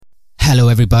Hello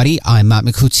everybody, I'm Matt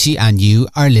McCutcheon and you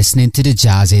are listening to the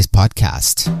JAZZIZ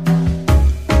podcast.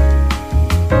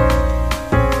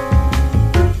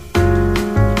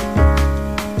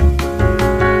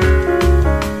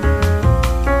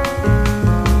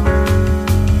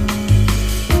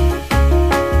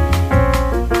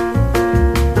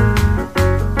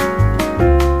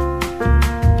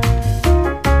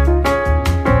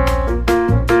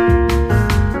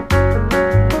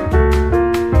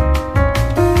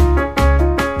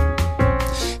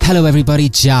 Hello everybody,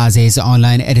 JAZZIZ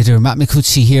online editor Matt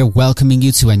McCutcheon here, welcoming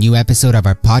you to a new episode of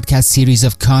our podcast series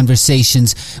of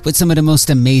conversations with some of the most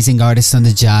amazing artists on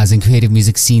the jazz and creative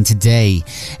music scene today.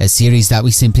 A series that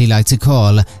we simply like to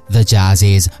call the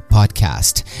JAZZIZ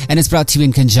podcast. And it's brought to you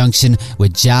in conjunction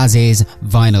with JAZZIZ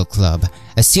Vinyl Club,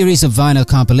 a series of vinyl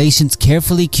compilations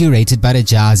carefully curated by the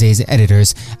JAZZIZ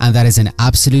editors, and that is an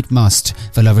absolute must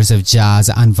for lovers of jazz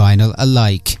and vinyl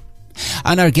alike.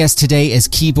 And our guest today is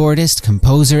keyboardist,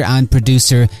 composer and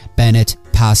producer BENNETT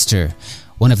PASTER,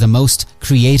 one of the most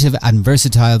creative and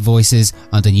versatile voices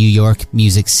on the New York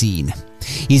music scene.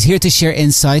 He's here to share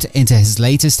insight into his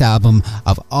latest album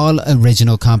of all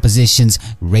original compositions,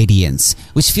 Radiance,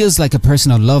 which feels like a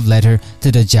personal love letter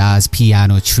to the jazz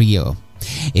piano trio.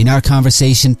 In our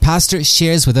conversation, Pastor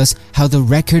shares with us how the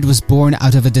record was born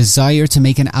out of a desire to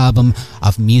make an album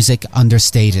of music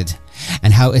understated,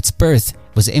 and how its birth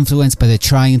was influenced by the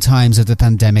trying times of the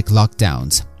pandemic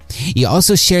lockdowns. He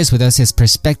also shares with us his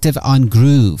perspective on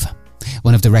groove,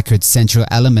 one of the record's central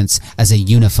elements as a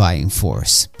unifying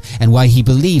force, and why he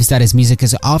believes that his music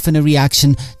is often a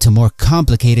reaction to more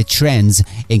complicated trends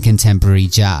in contemporary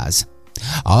jazz.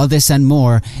 All this and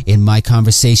more in my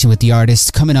conversation with the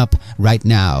artist coming up right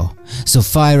now. So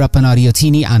fire up an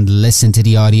Audiotini and listen to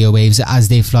the audio waves as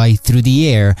they fly through the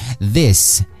air.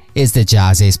 This is the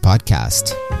JAZZIZ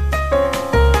podcast.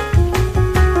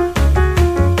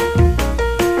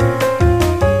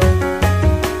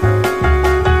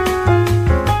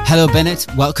 Hello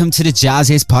BENNETT, welcome to the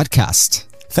JAZZIZ podcast.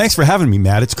 Thanks for having me,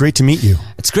 Matt. It's great to meet you.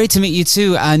 It's great to meet you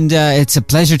too, and it's a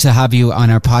pleasure to have you on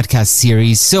our podcast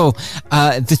series. So,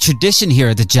 the tradition here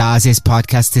at the JAZZIZ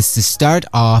podcast is to start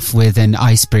off with an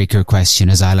icebreaker question,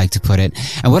 as I like to put it.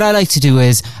 And what I like to do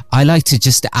is, I like to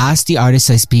just ask the artists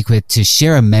I speak with to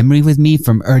share a memory with me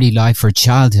from early life or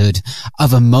childhood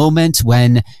of a moment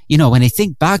when, when they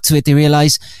think back to it, they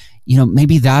realize,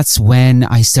 maybe that's when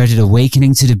I started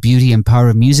awakening to the beauty and power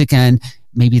of music, and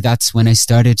maybe that's when I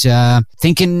started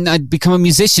thinking I'd become a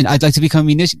musician. I'd like to become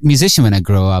a musician when I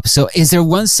grow up. So is there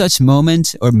one such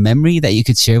moment or memory that you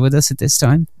could share with us at this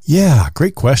time? Yeah,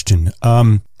 great question.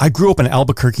 I grew up in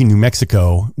Albuquerque, New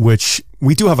Mexico, which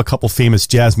we do have a couple famous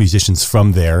jazz musicians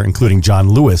from there, including John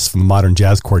Lewis from the Modern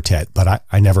Jazz Quartet, but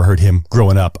I never heard him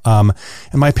growing up. And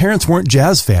my parents weren't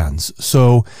jazz fans,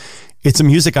 so it's a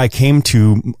music I came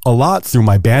to a lot through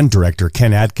my band director,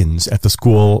 Ken Adkins, at the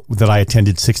school that I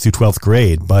attended 6th through 12th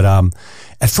grade. But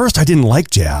at first I didn't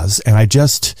like jazz, and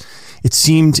it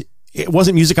seemed it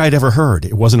wasn't music I'd ever heard.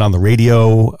 It wasn't on the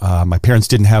radio. My parents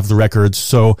didn't have the records.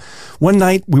 So one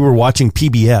night we were watching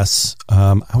PBS.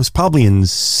 I was probably in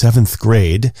 7th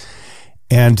grade,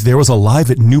 and there was a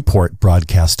Live at Newport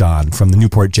broadcast on from the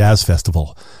Newport Jazz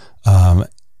Festival.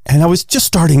 And I was just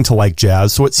starting to like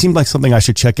jazz, so it seemed like something I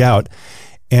should check out.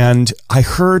 And I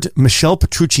heard Michel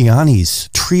Petrucciani's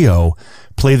trio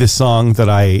play this song that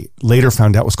I later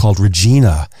found out was called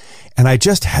Regina. And I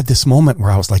just had this moment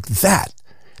where I was like,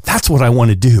 that's what I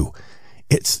want to do.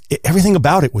 Everything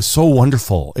about it was so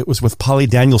wonderful. It was with Polly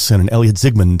Danielson and Elliot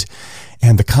Zygmunt,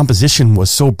 and the composition was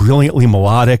so brilliantly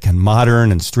melodic and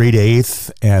modern and straight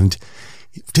eighth, and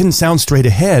it didn't sound straight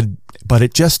ahead, but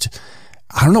it just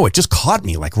caught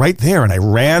me like right there. And I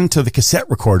ran to the cassette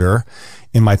recorder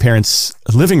in my parents'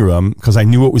 living room because I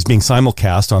knew it was being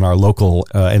simulcast on our local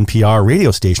NPR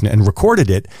radio station, and recorded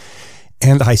it.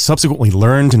 And I subsequently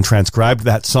learned and transcribed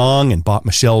that song and bought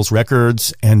Michelle's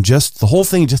records, and just the whole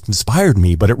thing just inspired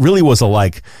me. But it really was it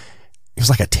was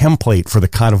like a template for the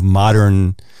kind of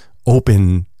modern,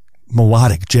 open,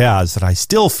 melodic jazz that I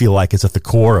still feel like is at the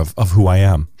core of who I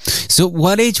am. So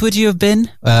what age would you have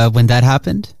been when that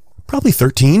happened? Probably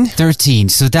 13. 13.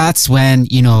 So that's when,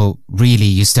 really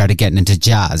you started getting into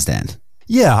jazz then.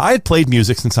 Yeah, I had played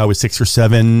music since I was 6 or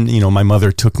 7. My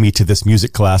mother took me to this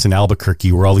music class in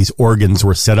Albuquerque where all these organs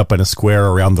were set up in a square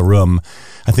around the room.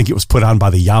 I think it was put on by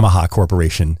the Yamaha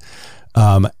Corporation.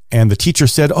 And the teacher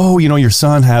said, your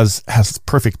son has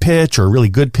perfect pitch or really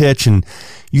good pitch, and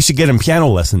you should get him piano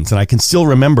lessons. And I can still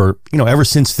remember, ever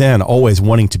since then, always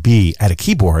wanting to be at a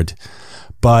keyboard.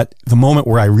 But the moment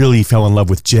where I really fell in love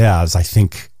with jazz, I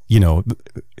think,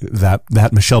 that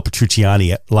Michel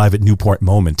Petrucciani Live at Newport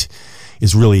moment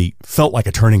is really felt like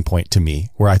a turning point to me,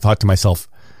 where I thought to myself,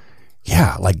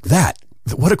 yeah, like that.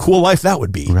 What a cool life that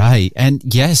would be. Right. And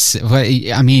yes, well,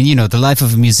 I mean, the life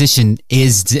of a musician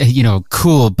is,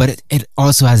 cool, but it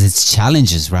also has its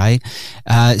challenges, right?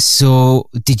 So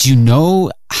did you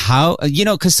know how,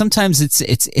 cause sometimes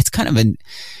it's kind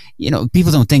of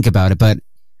people don't think about it, but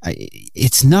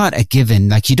it's not a given.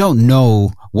 Like, you don't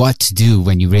know what to do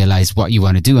when you realize what you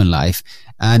want to do in life,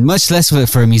 and much less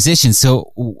for a musician.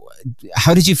 So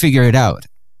how did you figure it out?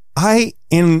 I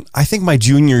think my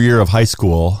junior year of high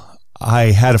school,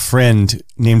 I had a friend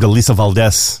named Elisa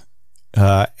Valdez,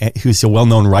 who's a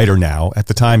well-known writer now. At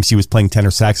the time, she was playing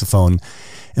tenor saxophone,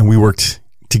 and we worked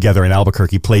together in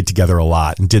Albuquerque, played together a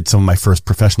lot, and did some of my first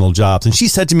professional jobs. And she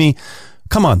said to me,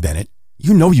 "Come on, Bennett,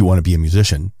 you want to be a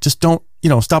musician. Just don't,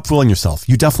 stop fooling yourself.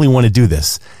 You definitely want to do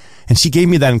this." And she gave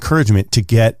me that encouragement to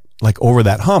get over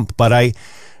that hump. But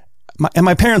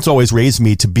my parents always raised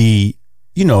me to be,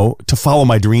 to follow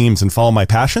my dreams and follow my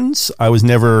passions. I was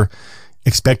never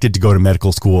expected to go to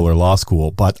medical school or law school,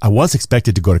 but I was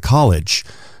expected to go to college.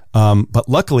 But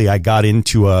luckily I got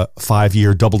into a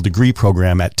 5-year double degree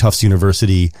program at Tufts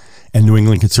University and New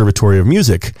England Conservatory of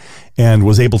Music, and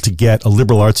was able to get a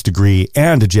liberal arts degree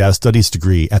and a jazz studies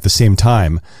degree at the same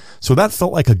time. So that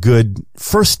felt like a good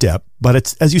first step, but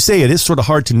it's, as you say, it is sort of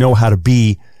hard to know how to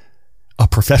be a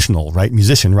professional, right?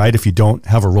 Musician, right? If you don't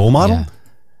have a role model.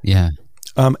 Yeah.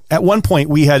 At one point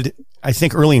we had, I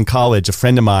think early in college, a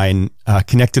friend of mine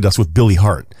connected us with Billy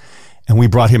Hart, and we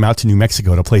brought him out to New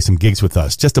Mexico to play some gigs with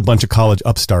us. Just a bunch of college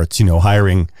upstarts,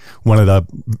 hiring one of the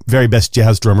very best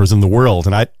jazz drummers in the world.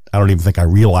 And I don't even think I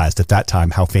realized at that time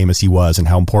how famous he was and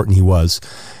how important he was.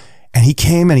 And he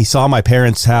came and he saw my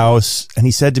parents' house, and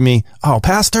he said to me, "Oh,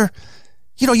 Pastor,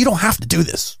 you don't have to do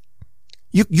this.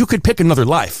 You could pick another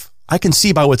life. I can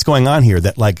see by what's going on here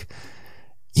that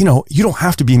you don't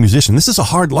have to be a musician. This is a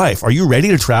hard life. Are you ready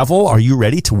to travel? Are you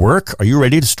ready to work? Are you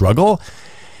ready to struggle?"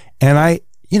 And I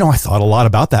thought a lot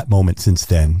about that moment since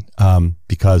then,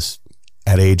 because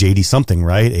at age 80 something,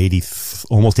 right?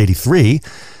 Almost 83.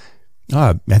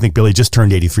 I think Billy just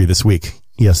turned 83 this week.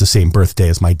 He has the same birthday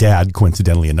as my dad,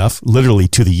 coincidentally enough, literally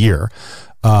to the year.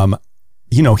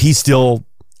 He's still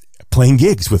playing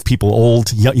gigs with people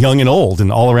old, young and old,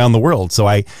 and all around the world. So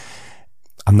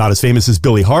I'm not as famous as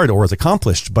Billy Hart or as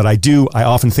accomplished, but I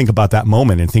often think about that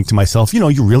moment and think to myself,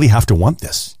 you really have to want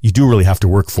this. You do really have to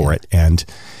work for it. And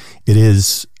it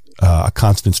is a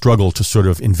constant struggle to sort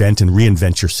of invent and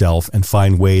reinvent yourself and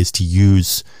find ways to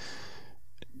use,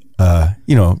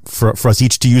 for us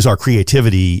each to use our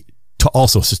creativity to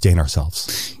also sustain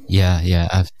ourselves.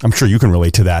 Yeah. I'm sure you can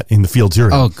relate to that in the fields you're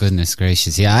in. Oh, goodness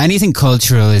gracious. Yeah. Anything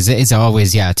cultural is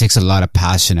always, it takes a lot of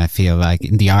passion, I feel like,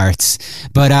 in the arts.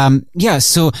 But,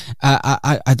 so,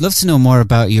 I'd love to know more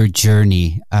about your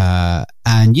journey.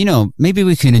 And, maybe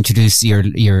we can introduce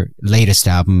your latest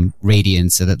album,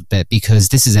 Radiance, a little bit, because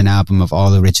this is an album of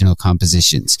all original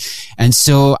compositions. And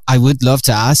so I would love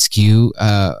to ask you,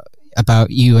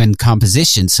 about you and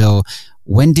composition. So,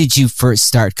 when did you first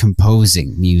start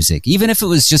composing music? Even if it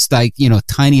was just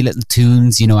tiny little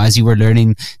tunes, as you were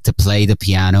learning to play the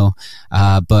piano.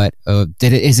 But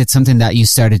is it something that you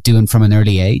started doing from an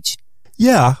early age?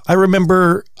 Yeah, I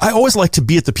remember I always liked to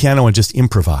be at the piano and just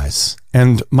improvise.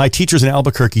 And my teachers in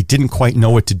Albuquerque didn't quite know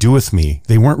what to do with me.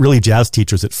 They weren't really jazz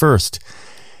teachers at first.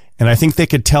 And I think they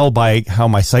could tell by how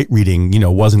my sight reading,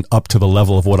 wasn't up to the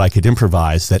level of what I could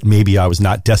improvise, that maybe I was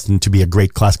not destined to be a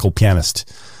great classical pianist.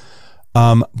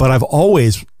 But I've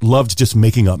always loved just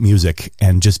making up music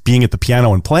and just being at the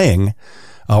piano and playing,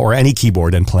 or any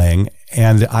keyboard and playing.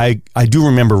 And I do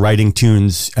remember writing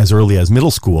tunes as early as middle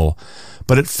school,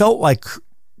 but it felt like,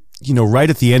 right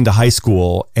at the end of high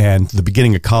school and the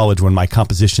beginning of college when my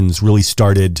compositions really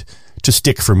started to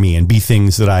stick for me and be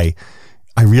things that I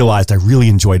realized I really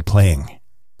enjoyed playing.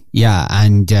 Yeah.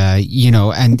 And,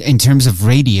 and in terms of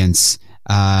Radiance,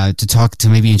 to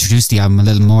maybe introduce the album a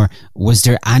little more, was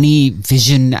there any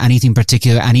vision, anything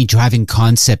particular, any driving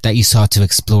concept that you sought to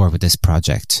explore with this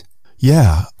project?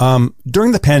 Yeah.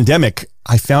 During the pandemic,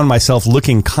 I found myself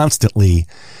looking constantly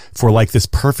for this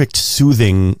perfect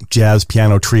soothing jazz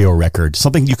piano trio record,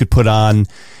 something you could put on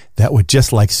that would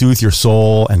just soothe your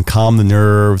soul and calm the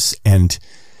nerves and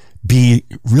be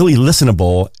really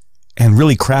listenable and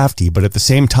really crafty, but at the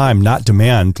same time not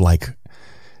demand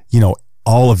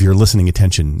all of your listening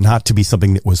attention, not to be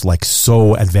something that was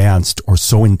so advanced or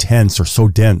so intense or so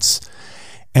dense.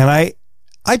 And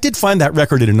I did find that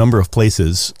record in a number of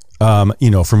places. For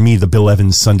me, the Bill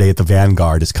Evans Sunday at the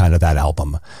Vanguard is kind of that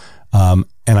album.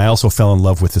 And I also fell in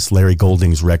love with this Larry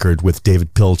Golding's record with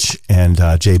David Pilch and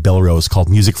Jay Belrose called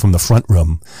Music from the Front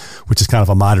Room, which is kind of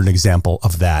a modern example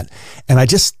of that. And I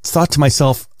just thought to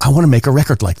myself, I want to make a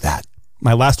record like that.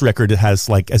 My last record, it has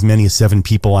like as many as 7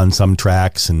 people on some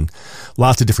tracks and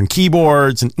lots of different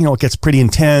keyboards. And, it gets pretty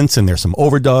intense and there's some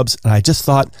overdubs. And I just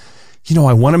thought,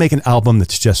 I want to make an album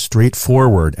that's just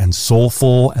straightforward and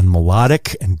soulful and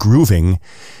melodic and grooving.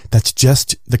 That's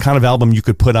just the kind of album you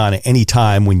could put on at any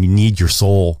time when you need your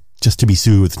soul just to be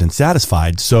soothed and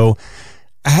satisfied. So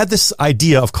I had this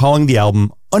idea of calling the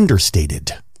album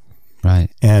Understated. Right.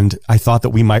 And I thought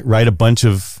that I might write a bunch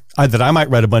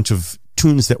of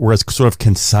tunes that were as sort of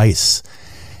concise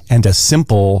and as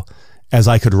simple as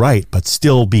I could write, but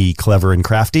still be clever and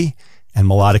crafty and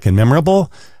melodic and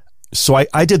memorable. So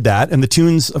I did that, and the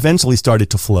tunes eventually started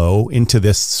to flow into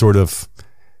this sort of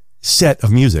set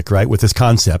of music, right, with this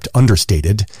concept,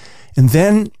 Understated. And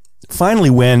then finally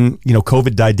when,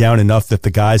 COVID died down enough that the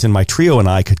guys in my trio and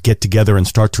I could get together and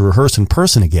start to rehearse in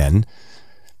person again,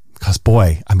 because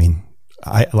boy,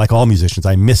 I, like all musicians,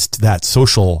 I missed that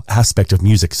social aspect of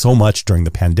music so much during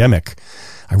the pandemic.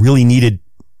 I really needed,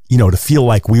 to feel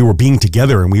like we were being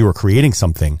together and we were creating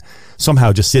something.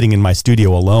 Somehow just sitting in my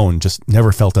studio alone just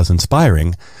never felt as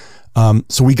inspiring.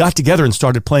 So we got together and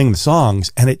started playing the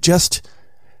songs, and it just,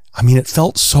 it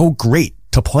felt so great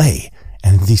to play,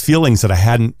 and these feelings that I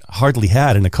hadn't hardly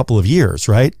had in a couple of years,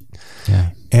 right? Yeah.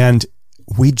 And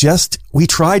we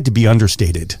tried to be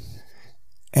understated.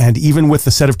 And even with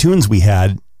the set of tunes we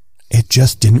had, it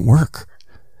just didn't work.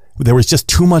 There was just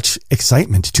too much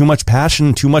excitement, too much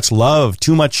passion, too much love,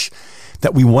 too much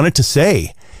that we wanted to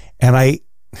say. And I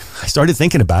started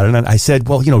thinking about it, and I said,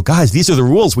 well, guys, these are the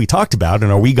rules we talked about.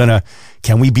 And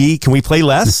can we play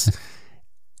less?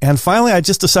 And finally, I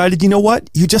just decided, you know what?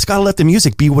 You just got to let the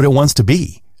music be what it wants to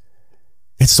be.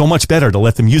 It's so much better to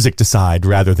let the music decide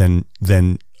rather than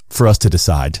for us to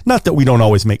decide. Not that we don't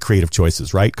always make creative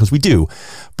choices, right? Because we do.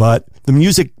 But the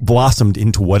music blossomed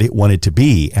into what it wanted to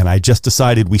be. And I just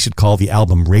decided we should call the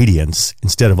album Radiance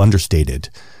instead of Understated.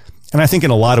 And I think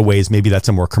in a lot of ways, maybe that's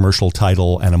a more commercial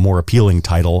title and a more appealing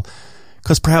title,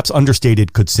 because perhaps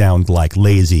Understated could sound like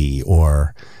lazy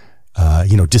or,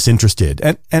 disinterested.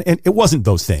 And it wasn't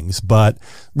those things, but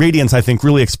Radiance, I think,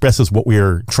 really expresses what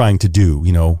we're trying to do,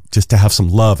 just to have some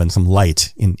love and some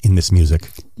light in this music.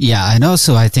 Yeah. And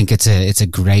also I think it's a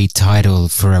great title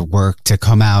for a work to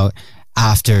come out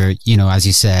after, as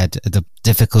you said, the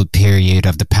difficult period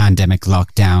of the pandemic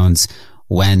lockdowns,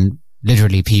 when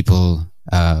literally people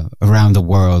around the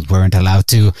world weren't allowed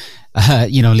to,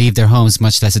 leave their homes,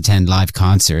 much less attend live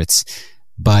concerts.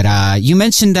 But you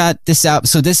mentioned that this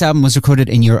album was recorded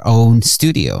in your own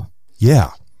studio.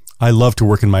 Yeah. I love to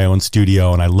work in my own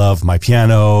studio, and I love my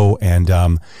piano.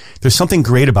 And there's something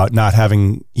great about not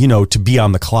having, to be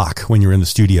on the clock when you're in the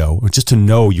studio, or just to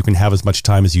know you can have as much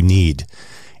time as you need.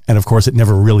 And of course, it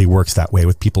never really works that way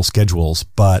with people's schedules.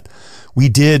 But we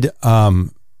did,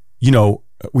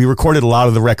 we recorded a lot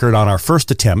of the record on our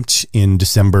first attempt in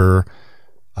December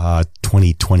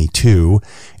 2022.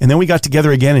 And then we got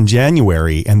together again in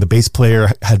January, and the bass player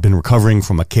had been recovering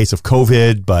from a case of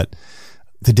COVID, but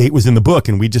the date was in the book,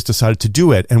 and we just decided to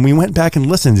do it. And we went back and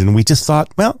listened, and we just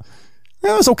thought, well,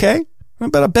 it was okay,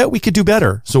 but I bet we could do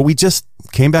better. So we just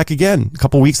came back again a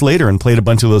couple weeks later and played a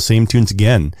bunch of those same tunes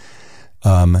again.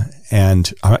 I'm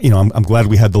glad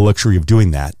we had the luxury of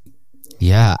doing that.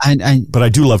 Yeah. But I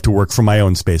do love to work from my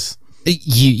own space.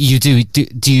 You do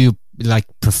you like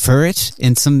prefer it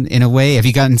in a way? Have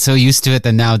you gotten so used to it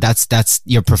that now that's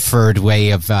your preferred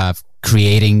way of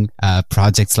creating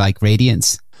projects like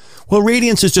Radiance? Well,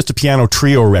 Radiance is just a piano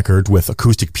trio record with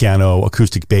acoustic piano,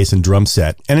 acoustic bass, and drum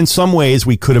set. And in some ways,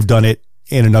 we could have done it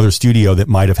in another studio that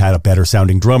might have had a better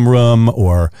sounding drum room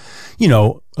or,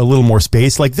 a little more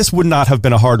space. Like, this would not have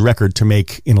been a hard record to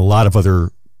make in a lot of other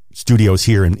studios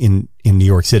here in New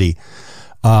York City.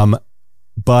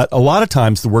 But a lot of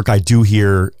times the work I do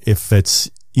here, if it's,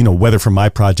 whether for my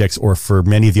projects or for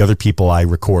many of the other people I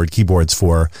record keyboards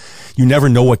for, you never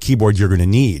know what keyboard you're going to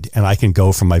need. And I can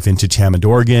go from my vintage Hammond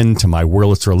organ to my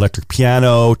Wurlitzer electric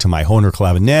piano to my Hohner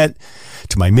clavinet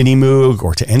to my Mini Moog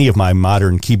or to any of my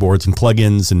modern keyboards and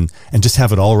plugins and just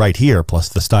have it all right here, plus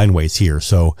the Steinways here.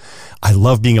 So I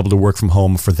love being able to work from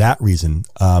home for that reason.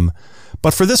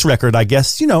 But for this record, I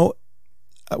guess,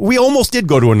 we almost did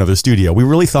go to another studio. We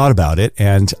really thought about it,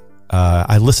 and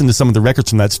I listened to some of the records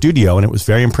from that studio, and it was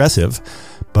very impressive.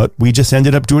 But we just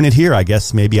ended up doing it here, I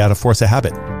guess, maybe out of force of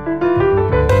habit.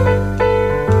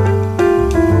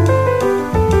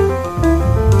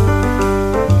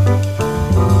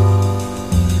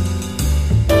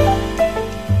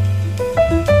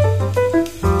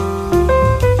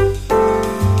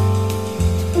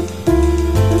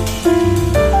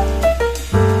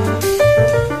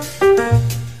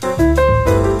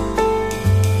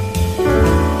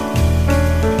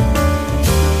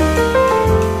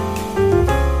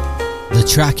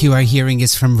 track you are hearing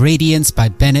is from Radiance by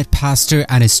BENNETT, PASTER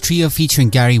and his trio featuring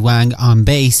Gary Wang on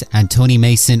bass and Tony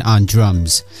Mason on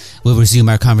drums. We'll resume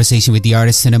our conversation with the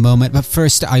artists in a moment, but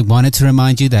first I wanted to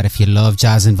remind you that if you love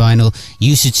jazz and vinyl,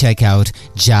 you should check out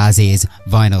JAZZIZ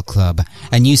Vinyl Club,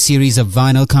 a new series of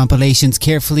vinyl compilations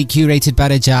carefully curated by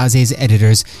the JAZZIZ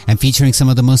editors and featuring some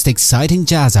of the most exciting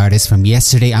jazz artists from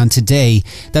yesterday and today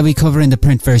that we cover in the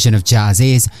print version of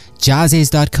JAZZIZ,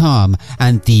 jazziz.com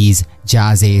and these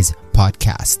JAZZIZ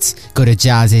podcasts. Go to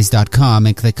jazziz.com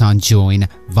and click on Join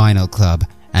Vinyl Club.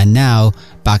 And now,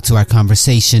 back to our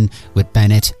conversation with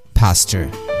BENNETT,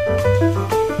 PASTER.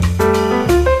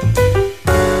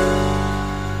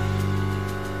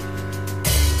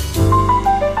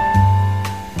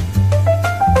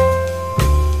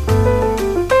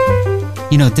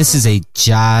 You know, this is a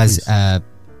jazz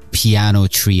piano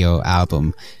trio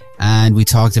album. And we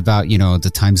talked about, you know, the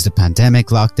times of the pandemic,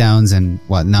 lockdowns and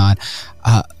whatnot.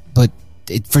 But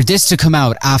for this to come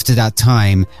out after that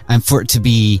time and for it to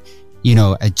be, you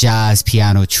know, a jazz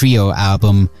piano trio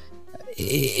album,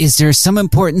 is there some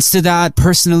importance to that,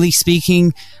 personally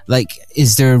speaking? Like,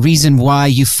 is there a reason why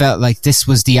you felt like this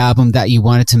was the album that you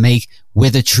wanted to make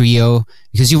with a trio?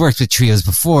 Because you worked with trios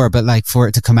before, but like for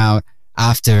it to come out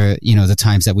after, you know, the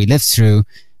times that we lived through,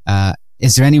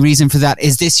 is there any reason for that?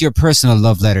 Is this your personal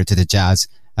love letter to the jazz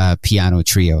piano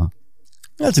trio?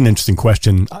 That's an interesting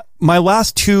question. My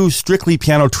last two strictly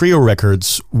piano trio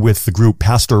records with the group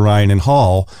Pastor, Ryan, and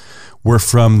Hall were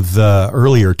from the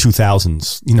earlier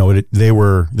 2000s. You know, there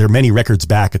are many records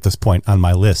back at this point on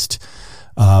my list.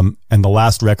 And the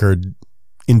last record,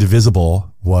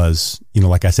 Indivisible, was, you know,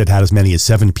 like I said, had as many as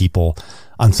 7 people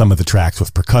on some of the tracks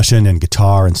with percussion and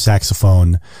guitar and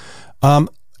saxophone.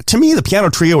 To me, the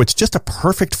piano trio, it's just a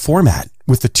perfect format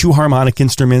with the 2 harmonic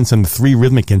instruments and the 3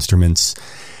 rhythmic instruments.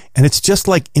 And it's just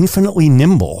like infinitely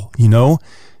nimble, you know?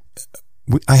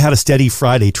 I had a Steady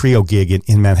Friday trio gig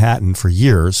in Manhattan for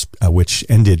years, which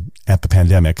ended at the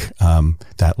pandemic.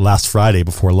 That last Friday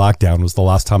before lockdown was the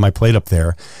last time I played up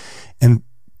there. And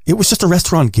it was just a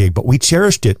restaurant gig, but we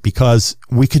cherished it because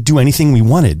we could do anything we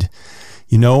wanted.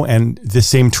 You know, and this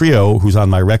same trio, who's on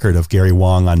my record of Gary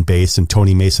Wang on bass and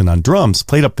Tony Mason on drums,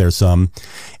 played up there some.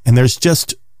 And there's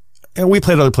just, and we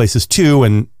played other places too.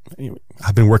 And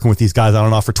I've been working with these guys on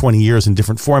and off for 20 years in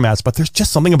different formats, but there's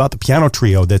just something about the piano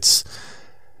trio it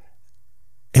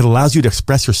allows you to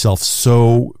express yourself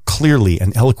so clearly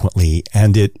and eloquently.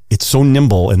 And it's so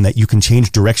nimble in that you can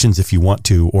change directions if you want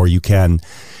to, or you can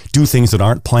do things that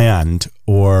aren't planned,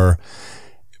 or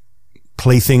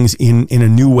play things in a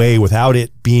new way without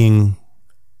it being,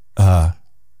 I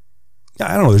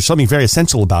don't know, there's something very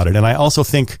essential about it. And I also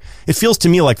think it feels to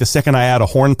me like the second I add a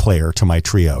horn player to my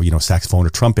trio, you know, saxophone or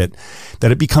trumpet,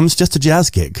 that it becomes just a jazz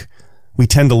gig. We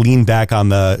tend to lean back on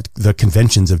the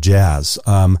conventions of jazz.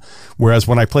 Whereas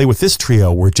when I play with this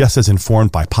trio, we're just as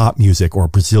informed by pop music or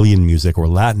Brazilian music or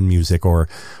Latin music or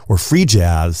free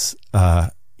jazz,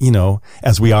 you know,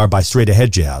 as we are by straight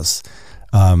ahead jazz.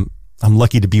 I'm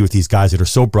lucky to be with these guys that are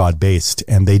so broad-based,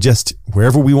 and they just,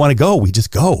 wherever we want to go, we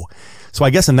just go. So I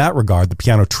guess in that regard, the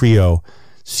piano trio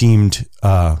seemed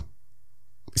like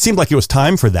it was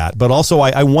time for that. But also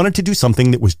I wanted to do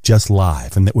something that was just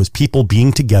live, and that was people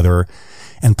being together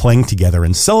and playing together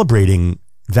and celebrating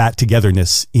that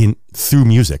togetherness through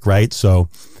music, right? So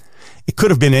it could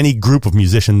have been any group of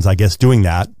musicians, I guess, doing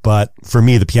that. But for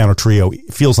me, the piano trio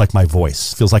feels like my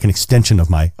voice, feels like an extension of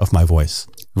my voice.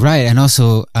 Right. And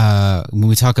also, when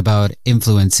we talk about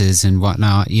influences and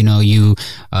whatnot, you know, you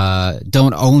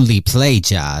don't only play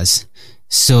jazz.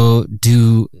 So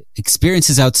do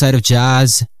experiences outside of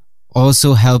jazz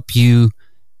also help you,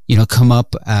 you know, come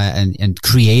up and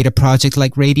create a project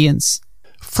like Radiance?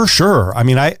 For sure. I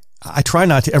mean, I try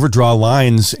not to ever draw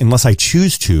lines unless I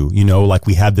choose to, you know, like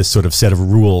we had this sort of set of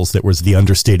rules that was the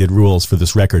understated rules for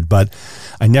this record. But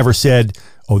I never said,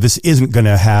 oh, this isn't going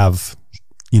to have,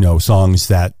 you know, songs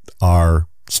that are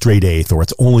straight eighth, or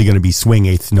it's only going to be swing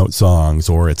eighth note songs,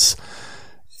 or it's,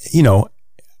 you know,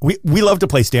 we love to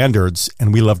play standards,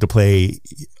 and we love to play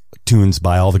tunes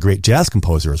by all the great jazz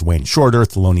composers, Wayne Shorter,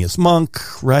 Thelonious Monk,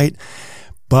 right?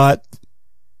 But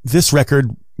this record,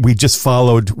 we just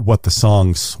followed what the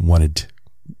songs wanted.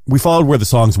 We followed where the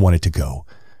songs wanted to go.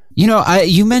 You know,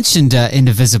 you mentioned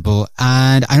Indivisible,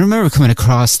 and I remember coming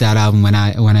across that album when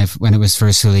it was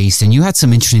first released, and you had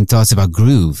some interesting thoughts about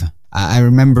groove. I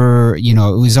remember, you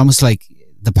know, it was almost like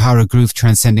the power of groove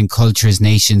transcending cultures,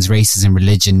 nations, races, and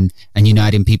religion, and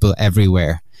uniting people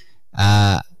everywhere.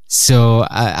 So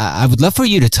I would love for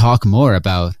you to talk more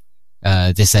about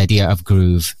this idea of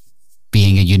groove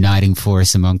being a uniting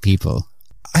force among people.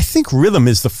 I think rhythm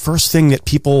is the first thing that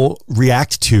people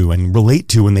react to and relate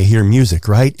to when they hear music,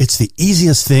 right? It's the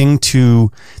easiest thing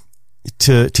to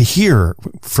hear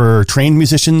for trained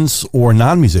musicians or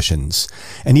non-musicians.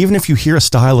 And even if you hear a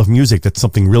style of music that's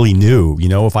something really new,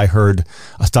 if I heard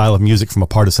a style of music from a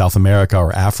part of South America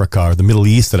or Africa or the Middle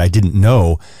East that I didn't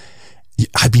know,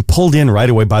 I'd be pulled in right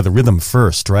away by the rhythm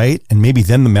first, right? And maybe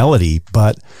then the melody.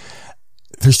 But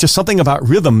there's just something about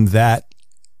rhythm that,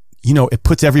 it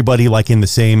puts everybody like in the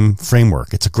same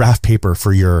framework. It's a graph paper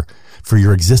for your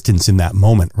existence in that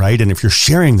moment, right? And if you're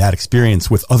sharing that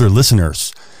experience with other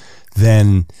listeners,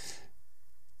 then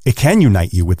it can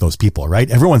unite you with those people, right?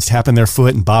 Everyone's tapping their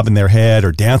foot and bobbing their head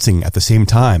or dancing at the same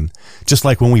time. Just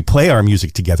like when we play our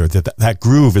music together, that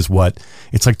groove is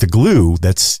it's like the glue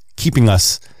that's keeping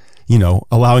us,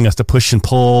 allowing us to push and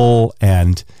pull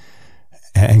and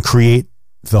create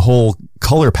the whole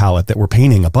color palette that we're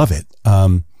painting above it.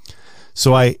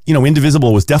 So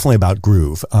Indivisible was definitely about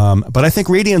groove. But I think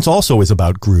Radiance also is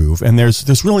about groove. And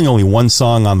there's really only one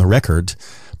song on the record,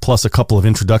 plus a couple of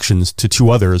introductions to two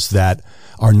others that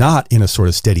are not in a sort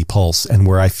of steady pulse and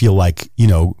where I feel like,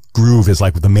 groove is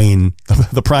like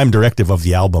the prime directive of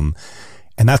the album.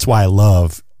 And that's why I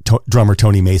love drummer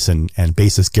Tony Mason and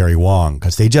bassist Gary Wong,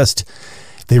 because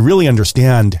they really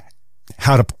understand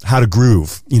how to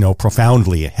groove,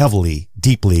 profoundly, heavily,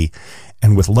 deeply,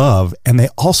 and with love. And they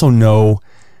also know,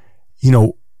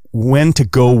 when to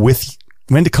come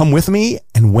with me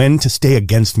and when to stay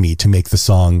against me to make the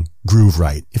song groove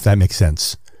right, if that makes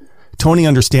sense. Tony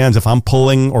understands if I'm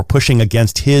pulling or pushing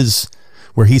against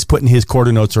where he's putting his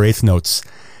quarter notes or eighth notes,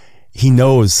 he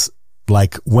knows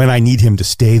like when I need him to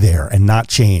stay there and not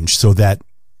change so that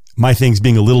my things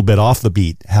being a little bit off the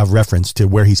beat have reference to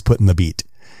where he's putting the beat.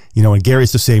 And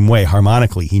Gary's the same way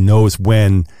harmonically. He knows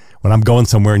when I'm going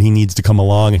somewhere and he needs to come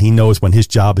along, and he knows when his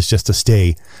job is just to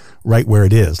stay right where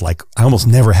it is. Like I almost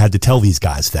never had to tell these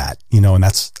guys that, and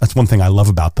that's one thing I love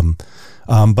about them.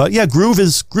 But yeah,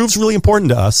 groove's really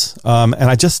important to us. And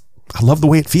I love the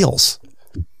way it feels.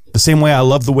 The same way I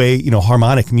love the way,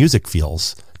 harmonic music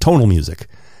feels, tonal music.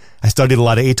 I studied a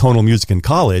lot of atonal music in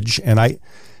college, and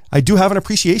I do have an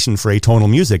appreciation for atonal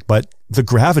music, but the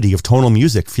gravity of tonal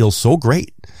music feels so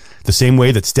great. The same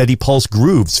way that steady pulse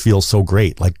grooves feel so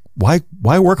great. Like why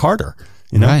work harder?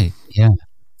 Right. Yeah.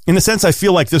 In a sense, I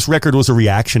feel like this record was a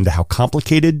reaction to how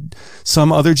complicated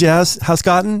some other jazz has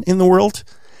gotten in the world.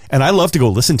 And I love to go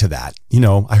listen to that.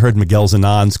 I heard Miguel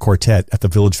Zenon's quartet at the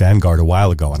Village Vanguard a while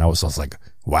ago, and I was like,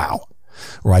 wow.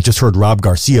 Or I just heard Rob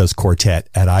Garcia's quartet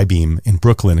at I-Beam in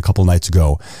Brooklyn a couple nights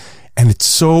ago. And it's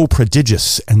so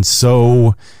prodigious and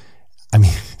so,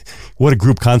 what a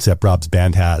group concept Rob's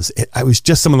band has. It was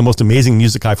just some of the most amazing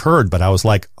music I've heard, but I was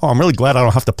like, I'm really glad I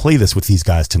don't have to play this with these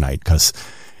guys tonight, because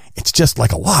it's just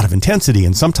like a lot of intensity.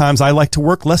 And sometimes I like to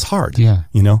work less hard. Yeah.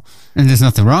 And there's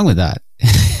nothing wrong with that.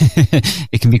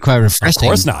 It can be quite refreshing. Of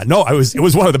course not. No, it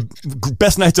was one of the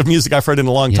best nights of music I've heard in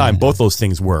a long time. Both those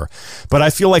things were. But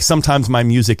I feel like sometimes my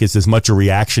music is as much a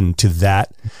reaction to the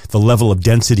level of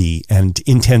density and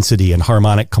intensity and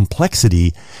harmonic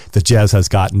complexity that jazz has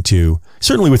gotten to.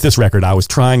 Certainly with this record, I was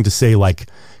trying to say, like,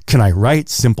 can I write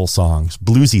simple songs,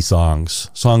 bluesy songs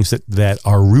that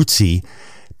are rootsy,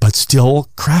 but still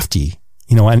crafty,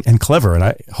 and clever.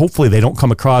 And hopefully they don't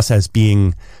come across as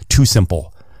being too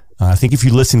simple. I think if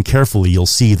you listen carefully, you'll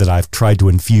see that I've tried to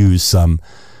infuse some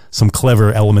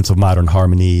clever elements of modern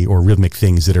harmony or rhythmic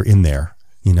things that are in there,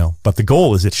 But the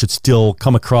goal is it should still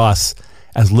come across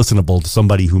as listenable to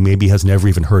somebody who maybe has never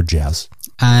even heard jazz.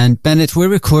 And Bennett, we're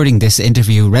recording this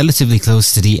interview relatively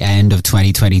close to the end of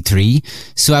 2023.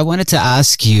 So I wanted to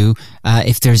ask you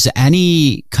if there's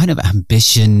any kind of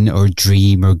ambition or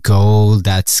dream or goal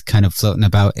that's kind of floating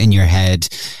about in your head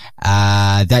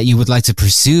that you would like to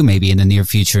pursue maybe in the near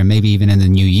future and maybe even in the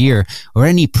new year, or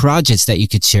any projects that you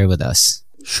could share with us.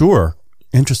 Sure.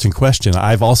 Interesting question.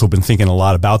 I've also been thinking a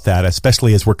lot about that,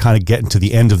 especially as we're kind of getting to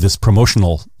the end of this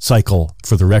promotional cycle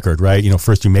for the record, right?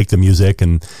 First you make the music,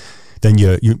 and then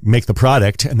you make the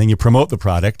product, and then you promote the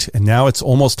product. And now it's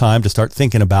almost time to start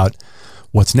thinking about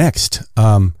what's next.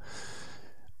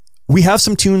 We have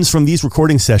some tunes from these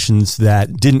recording sessions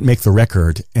that didn't make the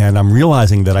record, and I'm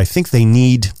realizing that I think they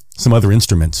need some other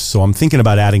instruments. So I'm thinking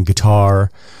about adding guitar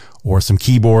or some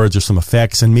keyboards or some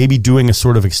effects, and maybe doing a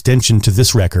sort of extension to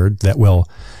this record that will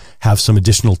have some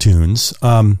additional tunes.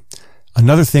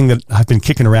 Another thing that I've been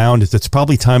kicking around is it's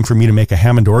probably time for me to make a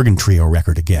Hammond organ trio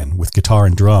record again with guitar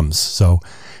and drums. So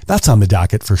that's on the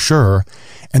docket for sure.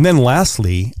 And then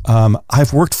lastly,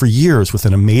 I've worked for years with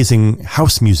an amazing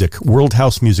world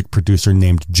house music producer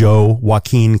named Joe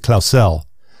Joaquin Clausel.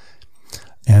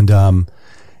 And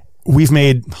we've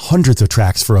made hundreds of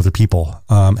tracks for other people.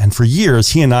 And for years,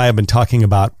 he and I have been talking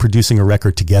about producing a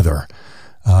record together.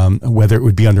 Whether it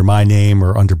would be under my name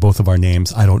or under both of our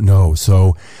names, I don't know.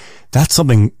 So that's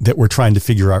something that we're trying to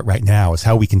figure out right now, is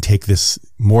how we can take this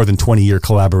more than 20-year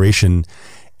collaboration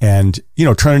and,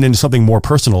 turn it into something more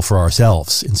personal for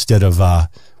ourselves instead of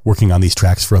working on these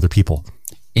tracks for other people.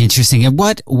 Interesting. And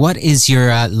what is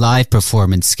your live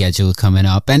performance schedule coming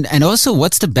up? And also,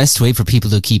 what's the best way for people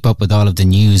to keep up with all of the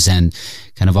news and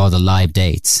kind of all the live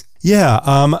dates? Yeah,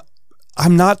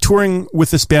 I'm not touring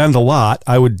with this band a lot.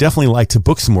 I would definitely like to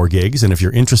book some more gigs. And if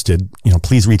you're interested,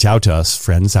 please reach out to us,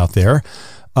 friends out there.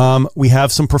 We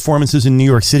have some performances in New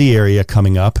York City area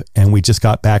coming up, and we just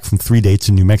got back from 3 dates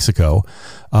in New Mexico.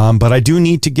 But I do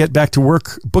need to get back to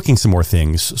work booking some more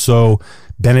things. So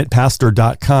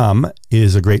BENNETTPASTER.com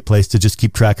is a great place to just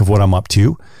keep track of what I'm up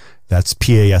to. That's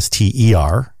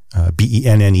PASTER,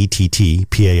 BENNETT,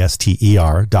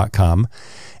 PASTER.com.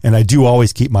 And I do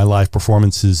always keep my live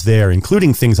performances there,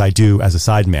 including things I do as a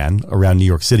sideman around New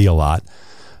York City a lot.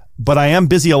 But I am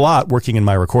busy a lot working in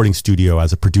my recording studio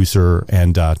as a producer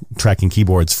and tracking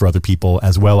keyboards for other people,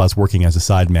 as well as working as a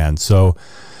sideman. So,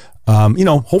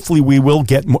 hopefully we will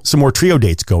get some more trio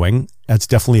dates going. That's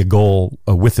definitely a goal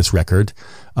with this record.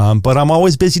 But I'm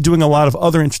always busy doing a lot of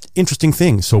other interesting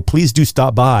things. So please do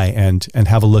stop by and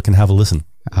have a look and have a listen.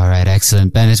 All right.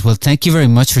 Excellent. Bennett, well, thank you very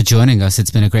much for joining us. It's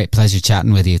been a great pleasure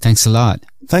chatting with you. Thanks a lot.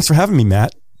 Thanks for having me,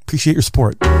 Matt. Appreciate your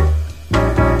support.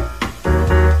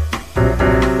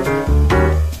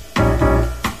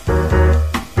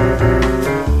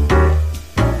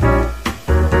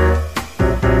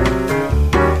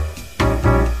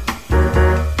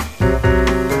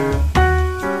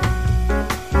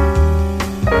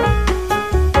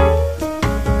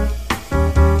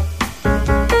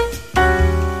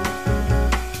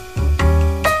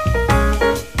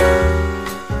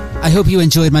 I hope you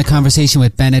enjoyed my conversation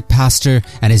with Bennett Pastor,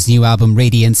 and his new album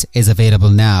Radiance is available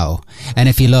now. And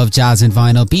if you love jazz and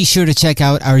vinyl, be sure to check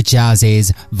out our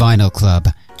JAZZIZ Vinyl Club.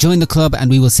 Join the club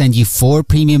and we will send you 4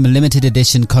 premium limited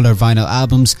edition colour vinyl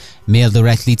albums mailed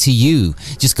directly to you.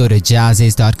 Just go to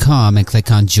jazziz.com and click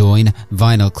on Join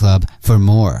Vinyl Club for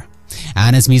more.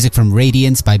 And as music from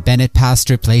Radiance by Bennett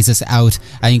Pastor plays us out,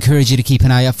 I encourage you to keep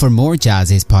an eye out for more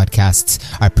JAZZIZ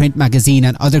podcasts, our print magazine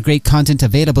and other great content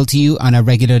available to you on our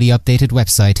regularly updated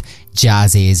website,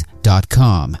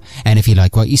 jazziz.com. And if you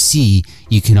like what you see,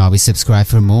 you can always subscribe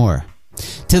for more.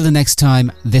 Till the next time,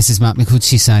 this is Matt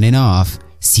Micucci signing off.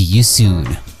 See you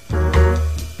soon.